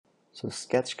So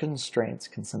sketch constraints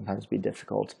can sometimes be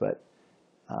difficult, but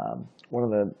one of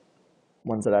the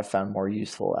ones that I've found more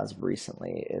useful as of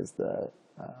recently is the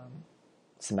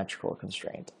symmetrical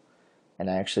constraint. And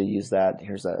I actually use that.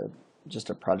 Here's just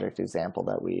a project example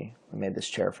that we made this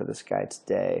chair for this guy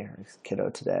today, or this kiddo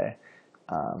today.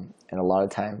 And a lot of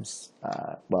times,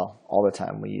 well, all the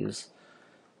time, we use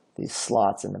these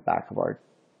slots in the back of our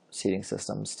seating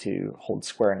systems to hold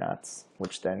square nuts,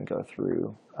 which then go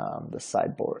through the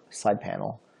side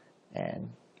panel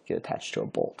and get attached to a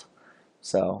bolt.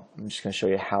 So I'm just going to show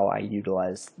you how I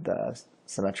utilize the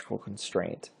symmetrical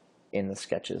constraint in the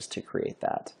sketches to create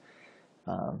that.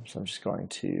 So I'm just going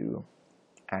to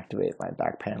activate my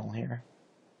back panel here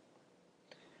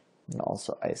and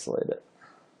also isolate it.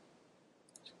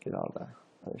 Just get all the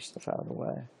other stuff out of the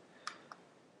way.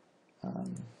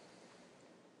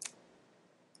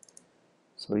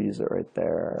 So we use it right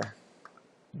there.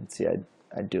 You can see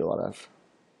I do a lot of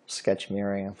sketch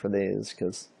mirroring for these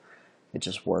because it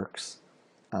just works.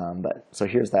 But so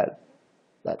here's that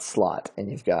slot,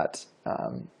 and you've got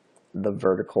the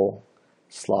vertical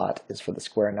slot is for the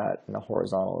square nut, and the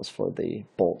horizontal is for the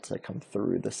bolts that come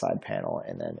through the side panel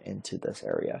and then into this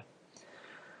area.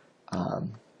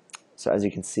 So as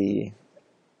you can see,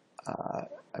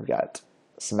 I've got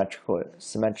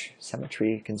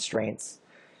symmetry constraints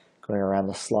going around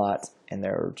the slot, and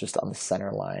they're just on the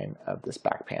center line of this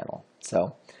back panel.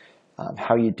 So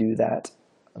how you do that,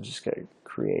 I'm just going to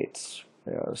create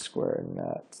square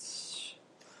nuts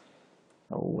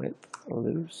width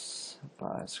loose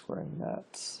by square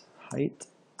nuts height.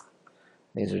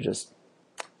 These are just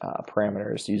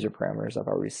parameters, user parameters I've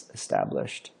already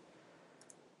established.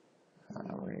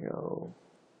 We're going to go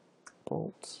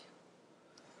bolt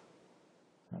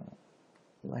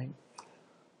length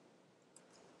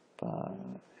by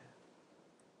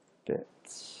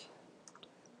bits.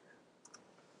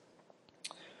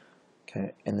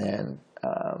 Okay, and then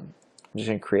I'm just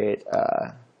going to create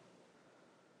a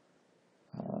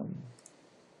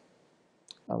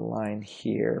line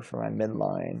here for my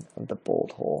midline of the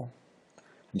bolt hole. I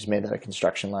just made that a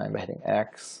construction line by hitting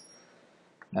X.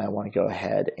 Now I want to go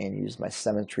ahead and use my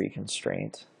symmetry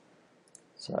constraint.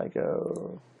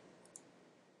 So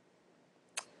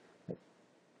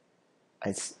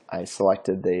I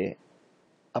selected the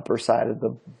upper side of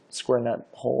the square nut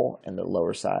hole and the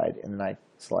lower side, and then I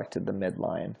selected the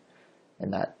midline,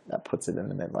 and that puts it in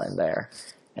the midline there.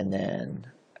 And then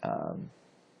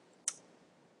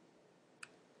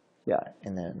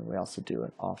and then we also do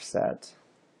an offset.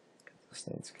 This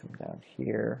needs to come down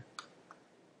here.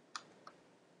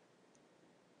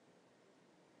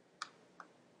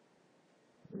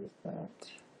 Where's that?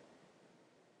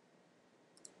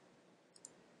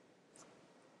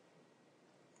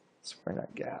 Square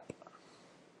nut gap.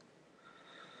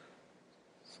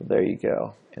 So there you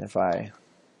go. And if I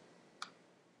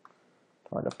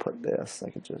want to put this,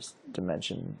 I could just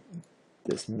dimension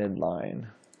this midline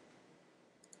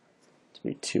to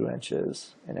be 2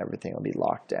 inches, and everything will be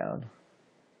locked down.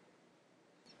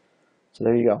 So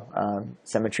there you go.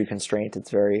 Symmetry constraint.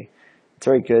 It's very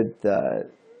good. The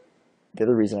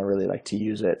other reason I really like to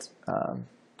use it,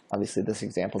 obviously this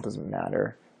example doesn't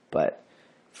matter, but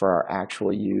for our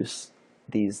actual use,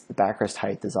 the backrest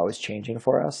height is always changing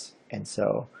for us. And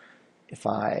so if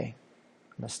I'm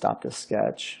going to stop this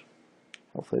sketch,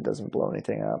 hopefully it doesn't blow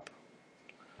anything up.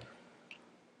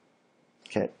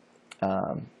 Okay,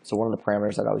 so one of the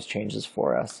parameters that always changes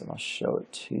for us, and I'll show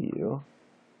it to you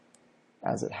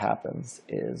as it happens,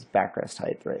 is backrest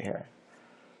height right here.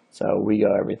 So we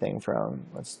go everything from,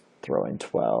 let's throw in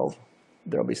 12.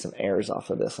 There'll be some errors off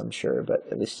of this, I'm sure, but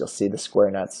at least you'll see the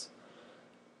square nuts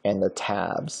and the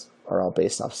tabs are all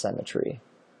based off symmetry.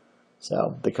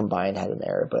 So the combined had an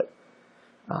error, but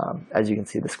as you can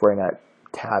see, the square nut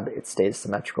tab, it stays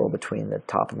symmetrical between the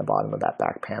top and the bottom of that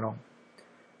back panel,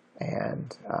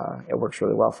 and it works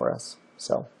really well for us.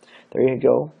 So there you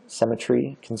go,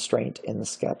 symmetry constraint in the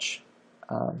sketch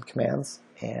commands,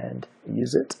 and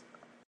use it